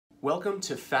Welcome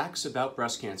to Facts About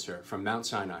Breast Cancer from Mount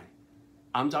Sinai.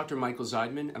 I'm Dr. Michael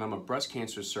Zeidman, and I'm a breast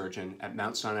cancer surgeon at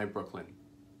Mount Sinai, Brooklyn.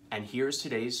 And here's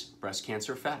today's breast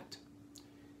cancer fact.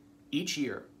 Each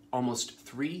year, almost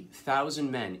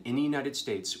 3,000 men in the United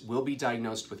States will be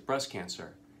diagnosed with breast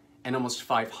cancer, and almost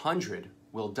 500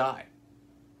 will die.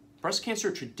 Breast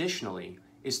cancer traditionally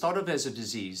is thought of as a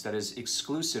disease that is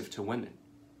exclusive to women.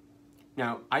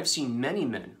 Now, I've seen many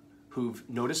men who've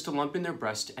noticed a lump in their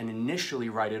breast and initially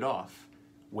write it off,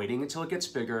 waiting until it gets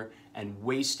bigger and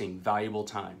wasting valuable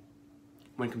time.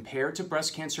 When compared to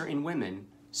breast cancer in women,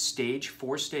 stage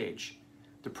for stage,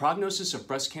 the prognosis of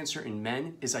breast cancer in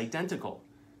men is identical,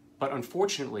 but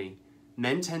unfortunately,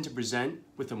 men tend to present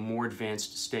with a more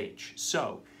advanced stage.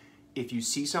 So, if you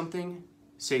see something,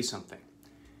 say something.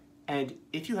 And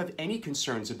if you have any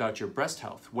concerns about your breast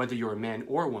health, whether you're a man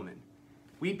or a woman,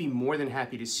 we'd be more than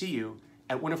happy to see you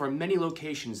at one of our many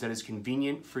locations that is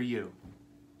convenient for you.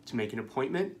 To make an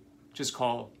appointment, just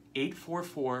call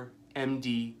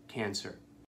 844-MD-CANCER.